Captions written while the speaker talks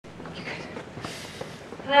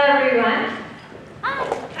Hello, everyone.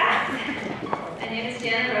 Hi. My name is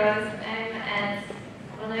Janna Rose. I'm at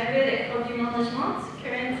École du Management,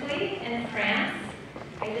 currently in France.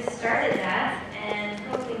 I just started that, and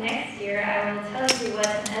hopefully next year I will tell you what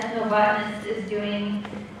an ethnobotanist is doing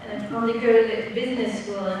at Economic Business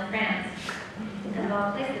School in France, of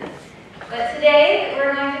all places. But today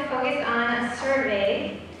we're going to focus on a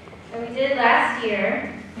survey that we did last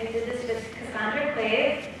year. I did this with Cassandra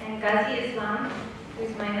Clave and Ghazi Islam,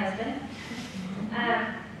 who's my husband.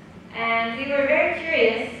 And we were very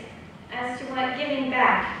curious as to what giving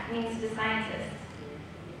back means to scientists.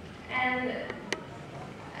 And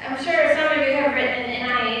I'm sure some of you have written an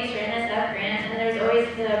NIH or NSF grant, and there's always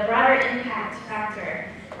the broader impact factor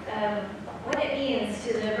of what it means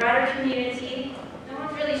to the broader community. No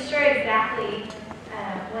one's really sure exactly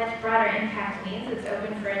what broader impact means. It's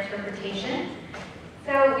open for interpretation.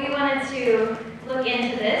 So we wanted to look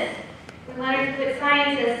into this. We wanted to put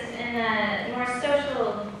scientists in a more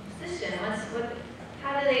social position.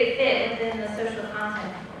 How do they fit within the social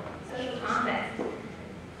context?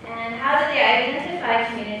 And how do they identify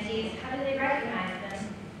communities? How do they recognize them?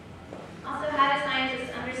 Also, how do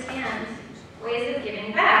scientists understand ways of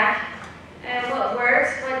giving back? What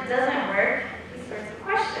works, what doesn't work? These sorts of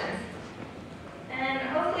questions. And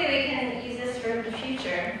hopefully we can use this for the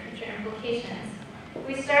future implications.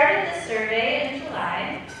 We started the survey in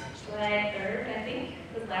July 3rd, I think,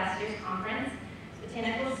 was last year's conference.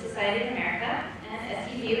 Botanical Society of America, and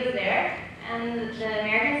SEB was there, and the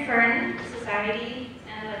American Fern Society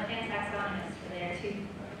and the plant taxonomists were there too.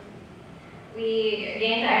 We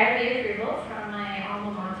gained IRB approval from my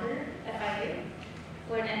alma mater, FIU,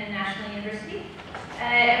 Florida International University.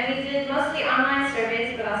 And we did mostly online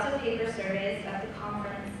surveys, but also paper surveys at the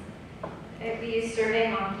conference. We used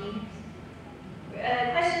SurveyMonkey.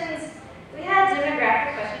 Questions, we had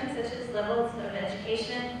demographic questions such as levels of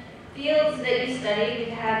education, fields that you study.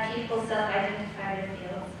 We had people self-identify their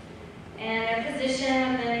fields, and their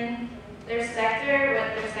position within their sector,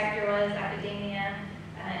 what their sector was, academia,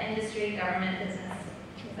 industry, government, business,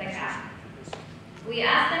 things like that. We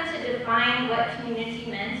asked them to define what community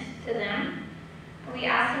meant to them. We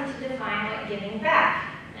asked them to define what giving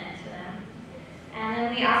back meant to them. And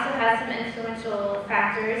then we also had some influential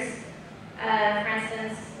factors. For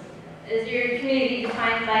instance, is your community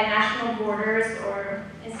defined by national borders or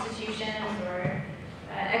institutions or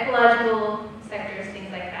ecological sectors,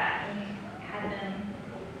 things like that? And we had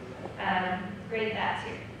them grade that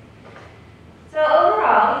too. So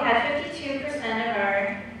overall, we had 52% of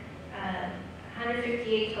our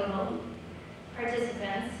 158 total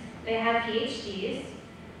participants. They had PhDs.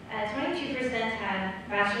 22% had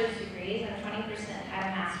bachelor's degrees and 20% had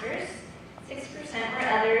masters. 6% were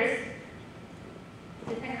others,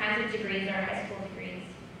 different kinds of degrees or high school degrees.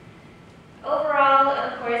 Overall,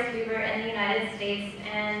 of course, we were in the United States,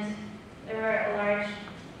 and there were a large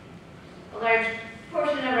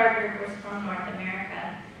portion of our group was from North America,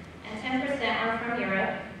 and 10% were from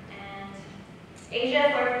Europe, and Asia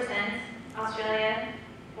 4%, Australia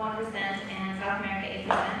 1%, and South America 8%,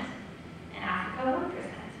 and Africa 1%.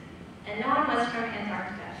 And no one was from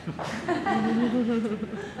Antarctica.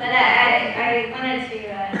 But I wanted to,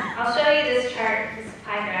 I'll show you this chart, this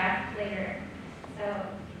pie graph later. So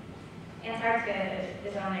Antarctica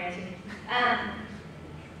is on there too.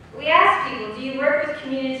 We asked people, do you work with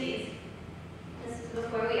communities? This is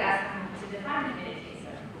before we asked them to define communities, so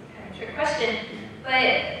it's kind of a trick question. But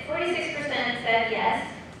 46% said yes,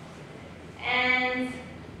 and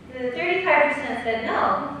the 35% said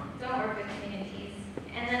no, don't work with communities.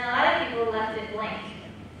 And then a lot of people left it blank.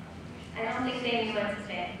 I don't think they knew what to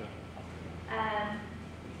say.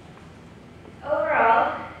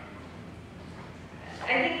 Overall, I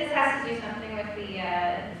think this has to do something with the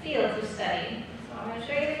fields of study. So I'm going to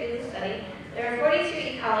show you the fields of study. There are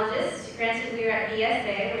 42 ecologists. Granted, we were at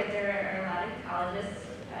ESA, where there are a lot of ecologists.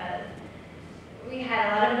 We had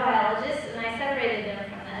a lot of biologists, and I separated them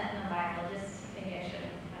from the ethnobiologists. Maybe I should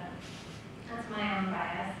have. That's my own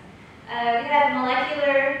bias. We had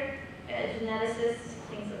molecular geneticists,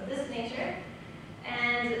 things of this nature,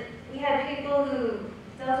 and we had people who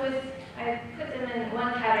dealt with, I put them in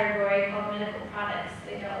one category called medical products.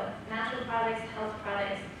 They dealt with natural products, health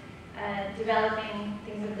products, developing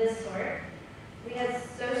things of this sort. We had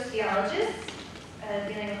sociologists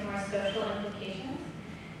dealing with more social implications,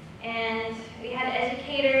 and we had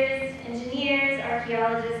educators, engineers,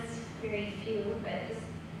 archaeologists, very few, but just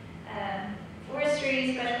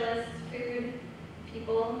forestry specialists, food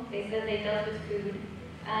people, they said they dealt with food,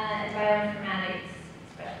 and bioinformatics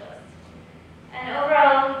specialists. And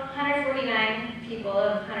overall, 149 people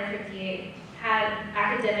of 158 had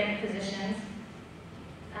academic positions.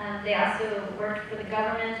 They also worked for the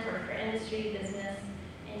government, worked for industry, business,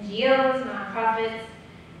 NGOs, nonprofits,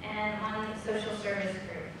 and one social service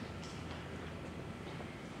group.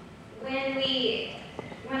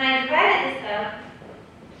 When I divided this up,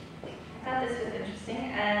 I thought this was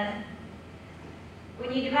interesting. When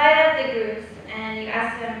you divide up the groups and you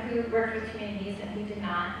ask them who worked with communities and who did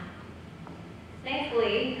not,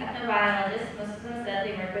 thankfully, ethnobiologists, most of them said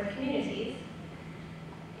they work with communities.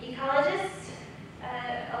 Ecologists,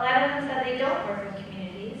 a lot of them said they don't work with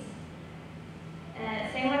communities.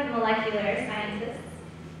 Same with molecular scientists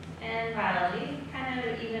and biology, kind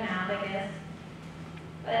of even out, I guess.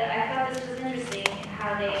 But I thought this was interesting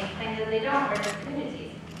how they claim that they don't work with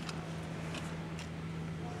communities.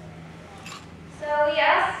 So we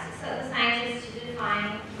asked the scientists to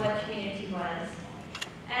define what community was.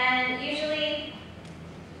 And usually,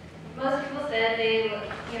 most people said they, if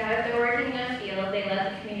they're working in a field, they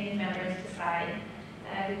let the community members decide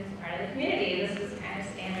who's part of the community. This was kind of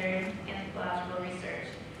standard anthropological research.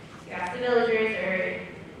 You ask the villagers or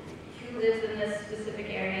who lives in this specific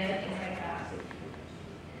area, things like that.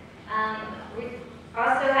 We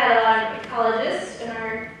also had a lot of ecologists in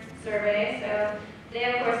our survey, so they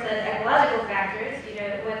of course said ecological factors,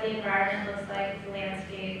 what the environment looks like, the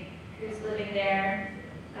landscape, who's living there,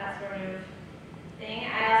 that sort of thing.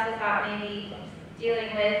 I also thought maybe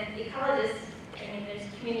dealing with ecologists, there's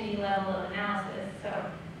community level of analysis, so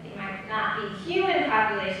it might not be human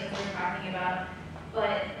populations we're talking about,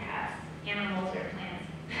 but perhaps animals or plants.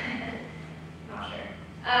 Not sure.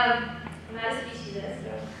 I'm not a speciesist,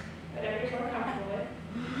 so whatever you're more comfortable with.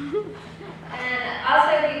 And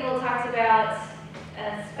also people talked about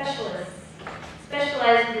specialists,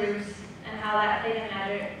 specialized groups, and how that played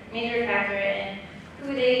a major factor in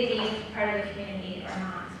who they deemed part of the community or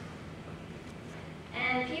not.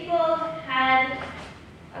 And people had,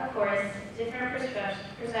 of course, different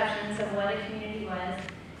perceptions of what a community was.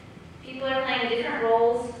 People are playing different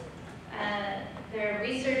roles. They're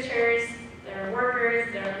researchers, they're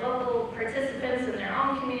workers, they're local participants in their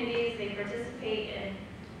own communities. They participate in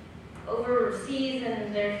overseas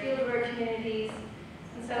in their fieldwork communities.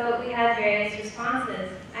 And so we had various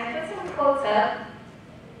responses. I put some quotes up.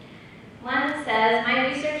 One says, "My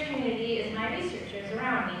research community is my researchers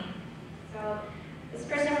around me." So this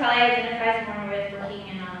person probably identifies more with working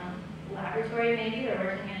in a laboratory maybe, or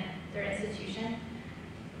working at their institution.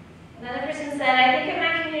 Another person said, "I think of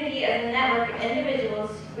my community as a network of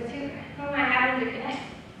individuals with whom I happen to connect."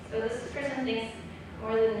 So this person thinks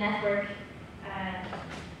more than network.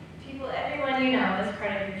 People, everyone you know is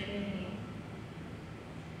part of your community.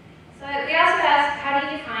 So we also asked, how do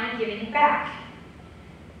you define giving back?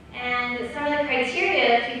 And some of the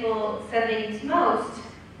criteria people said they used most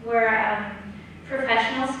were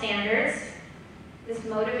professional standards. This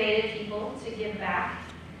motivated people to give back.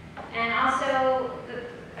 And also,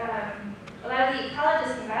 a lot of the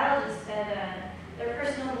ecologists and biologists said their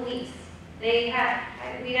personal beliefs. We'd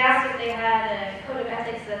asked if they had a code of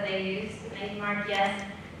ethics that they used, and they'd mark yes,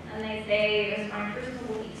 and they'd say it was my personal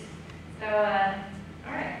beliefs. So,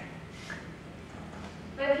 all right.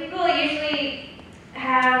 But people usually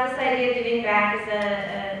have this idea of giving back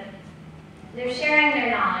as they're sharing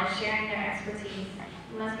their knowledge, sharing their expertise.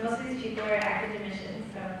 Most of these people are academicians,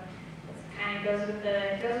 so it kind of goes with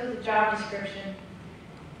the job description.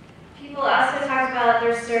 People also talked about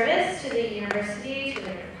their service to the university, to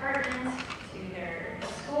their department, to their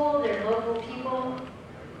school, their local people,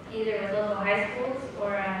 either with local high schools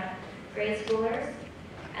or grade schoolers.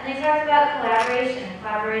 And they talked about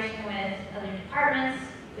collaboration with other departments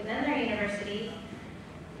within their university.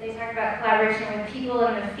 They talked about collaboration with people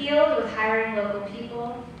in the field, with hiring local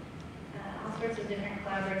people, all sorts of different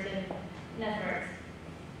collaborative networks.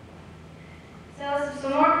 So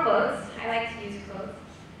some more quotes. I like to use quotes.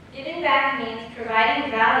 Giving back means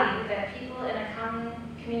providing value that people in a common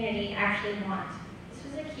community actually want. This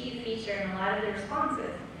was a key feature in a lot of the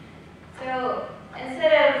responses. So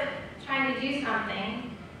instead of trying to do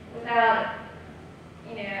something without,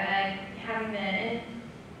 having the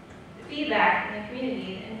feedback from the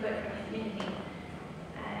community, input from the community,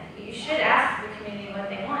 you should ask the community what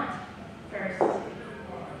they want first.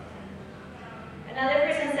 Another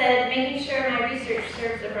person said, making sure my research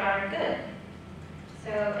serves a broader good.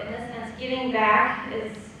 So in this sense, giving back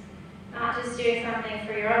is not just doing something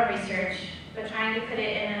for your own research, but trying to put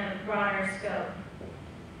it in a broader scope,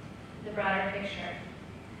 the broader picture.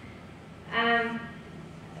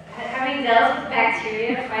 Having dealt with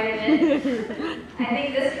bacteria quite a bit, I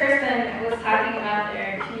think this person was talking about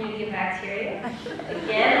their community of bacteria.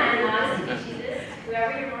 Again, I'm not a speciesist,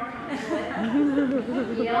 whoever you're more comfortable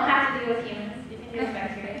with. You don't have to deal with humans, you can deal with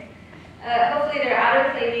bacteria. Hopefully they're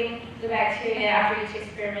autoclaving the bacteria after each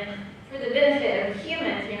experiment for the benefit of the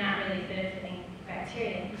humans. You're not really benefiting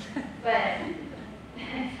bacteria, but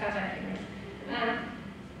how's that humorous?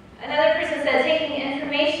 Another person said taking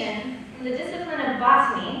information from the discipline of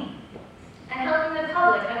botany and helping the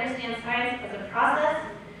public understand science as a process,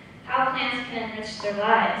 how plants can enrich their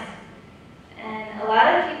lives. And a lot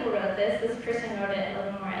of people wrote this. This person wrote it a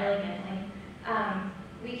little more elegantly.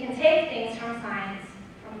 We can take things from science,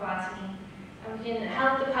 from botany, and we can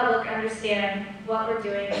help the public understand what we're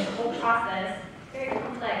doing, the whole process. It's very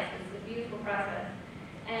complex. It's a beautiful process.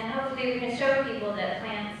 And hopefully we can show people that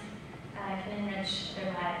plants can enrich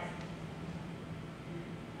their lives.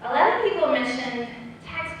 A lot of people mentioned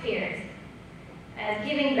taxpayers as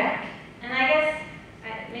giving back. And I guess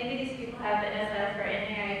maybe these people have NSF or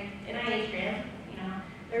NIH grants.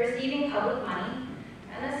 They're receiving public money.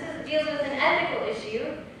 And this deals with an ethical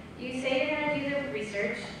issue. You say you're going to do the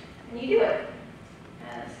research, and you do it.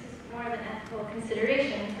 This is more of an ethical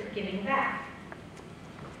consideration for giving back.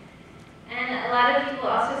 And a lot of people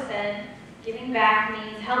also said giving back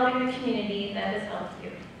means helping the community that has helped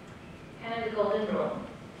you. Kind of the golden rule.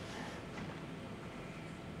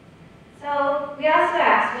 So we also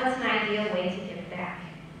asked, what's an ideal way to give back?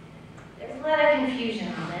 There's a lot of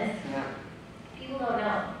confusion on this. People don't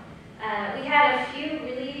know. We had a few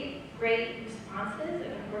really great responses,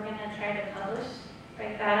 and we're going to try to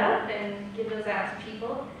write that up and give those out to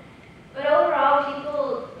people. But overall,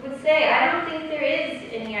 people would say, I don't think there is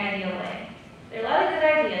any ideal way. There are a lot of good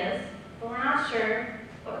ideas, but we're not sure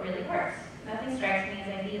what really works. Nothing strikes me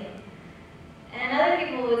as ideal. And other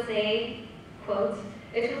people would say, quote,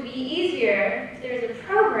 it would be easier if there was a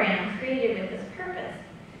program created with this purpose.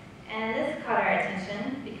 And this caught our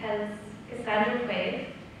attention because Cassandra Quave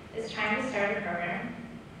is trying to start a program,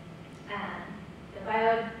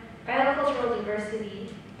 the Biocultural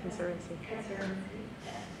Diversity Conservancy.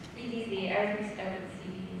 BDC, I was mixed up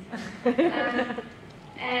with CBDs.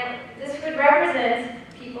 And this would represent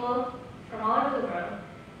people from all over the world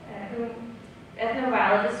who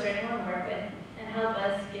ethnobiologists or anyone work with and help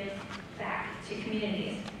us give back to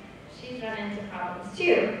communities. She's run into problems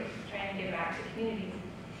too, trying to give back to communities.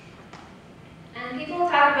 And people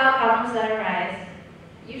talk about problems that arise.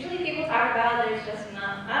 Usually people talk about there's just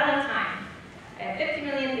not enough time. I have 50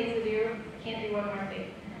 million things to do, can't do one more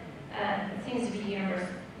thing. It seems to be universal.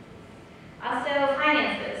 Also,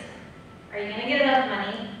 finances. Are you going to get enough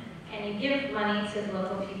money? Can you give money to the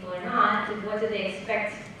local people or not? What do they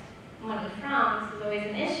expect money from? This is always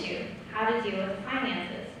an issue. How to deal with the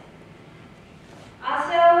finances.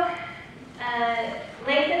 Also,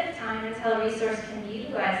 length of time until a resource can be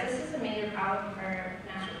utilized. This is a major problem for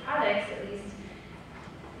natural products, at least.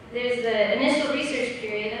 There's the initial research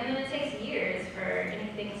period, and then it takes years for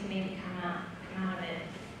anything to maybe come out of it.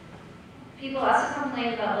 People also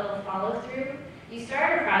complain about little follow-through. You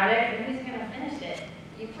start a project, and who's going to finish it?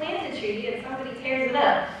 You plant a tree, and somebody tears it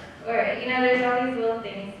up. Or, there's all these little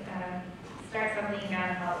things. Start something, you got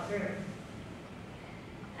to follow through.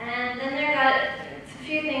 And then there got a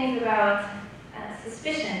few things about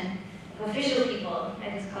suspicion of official people.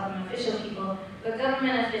 I just call them official people. But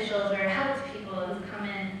government officials or health people who come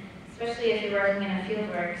in, especially if you're working in a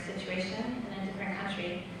fieldwork situation in a different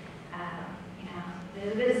country,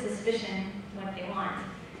 there's a bit of suspicion what they want.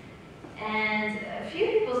 And a few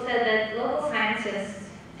people said that local scientists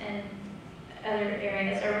and other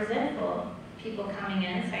areas are resentful, people coming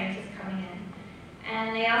in, scientists coming in.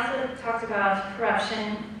 And they also talked about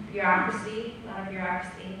corruption, bureaucracy, a lot of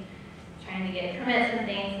bureaucracy, trying to get permits and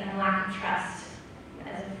things, and lack of trust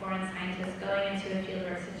as a foreign scientist going into a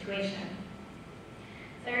fieldwork situation.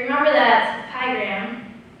 So remember that piegram.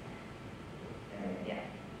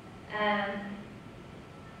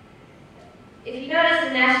 If you notice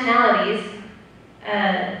the nationalities,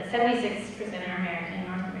 76% are American,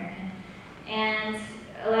 North American, and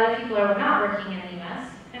a lot of people are not working in the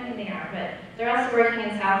U.S. I mean, they are, but they're also working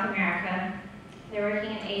in South America. They're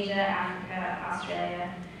working in Asia, Africa,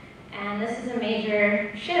 Australia, and this is a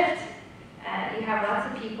major shift. You have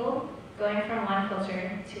lots of people going from one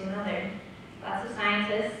culture to another. Lots of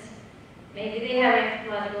scientists. Maybe they have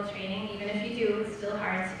anthropological training. Even if you do, it's still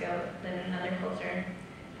hard to go live in another culture.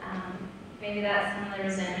 Maybe that's some of the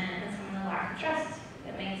resentment and some of the lack of trust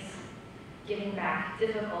that makes giving back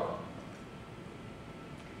difficult.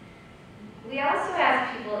 We also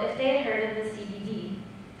asked people if they had heard of the CBD,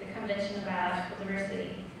 the Convention of Biological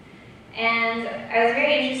Diversity. And I was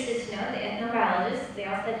very interested to know the ethnobiologists, they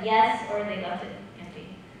all said yes, or they left it empty.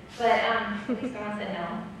 But at least someone said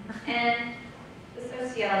no. And the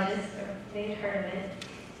sociologists, they'd heard of it.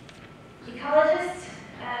 Ecologists,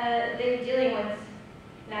 they were dealing with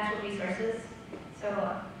natural natural resources.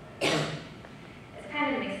 So it's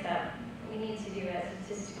kind of mixed up. We need to do a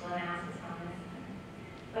statistical analysis on this.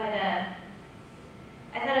 But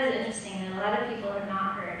I thought it was interesting that a lot of people have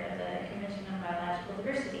not heard of the Convention on Biological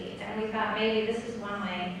Diversity, and we thought maybe this is one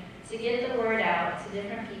way to get the word out to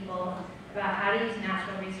different people about how to use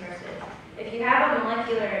natural resources. If you have a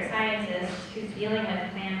molecular scientist who's dealing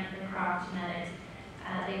with plant or crop genetics,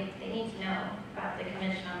 they need to know about the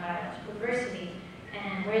Convention on Biological Diversity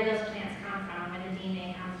and where those plants come from, where the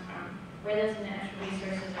DNA comes from, where those natural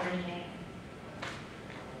resources originate.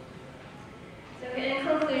 So in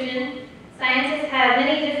conclusion, scientists have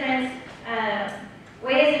many different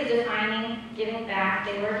ways of defining giving back.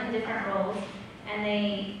 They work in different roles, and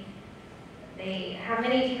they have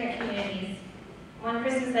many different communities. One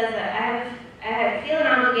person says that I feel an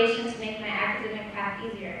obligation to make my academic path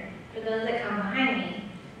easier for those that come behind me.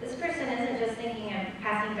 This person isn't just thinking of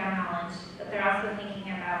passing down knowledge, but they're also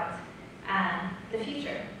thinking about the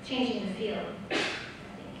future, changing the field, I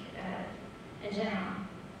think, in general.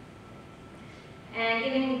 And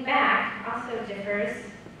giving back also differs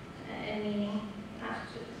in meaning, not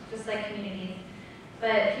just like communities,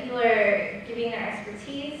 but people are giving their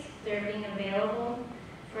expertise, they're being available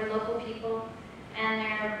for local people, and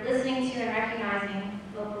they're listening to and recognizing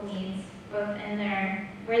local needs, both in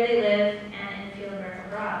where they live and in field work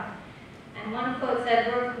abroad. And one quote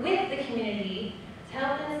said, "Work with the community to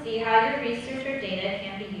help them see how your research or data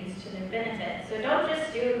can be used to their benefit." So don't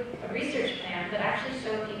just do a research plan, but actually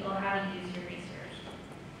show people how to use your research.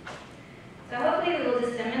 So hopefully we will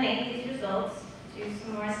disseminate these results, do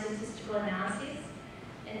some more statistical analyses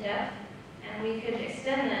in depth, and we could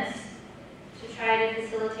extend this to try to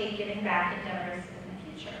facilitate giving back endeavors in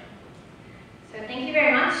the future. So thank you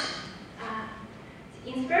very much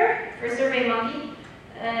to INSPIR for SurveyMonkey,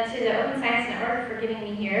 to the Open Science Network for getting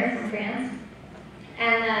me here from France,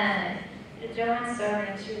 and Joanne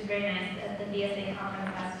Stover, she was very nice at the DSA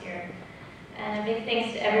conference last year. And a big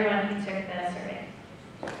thanks to everyone who took the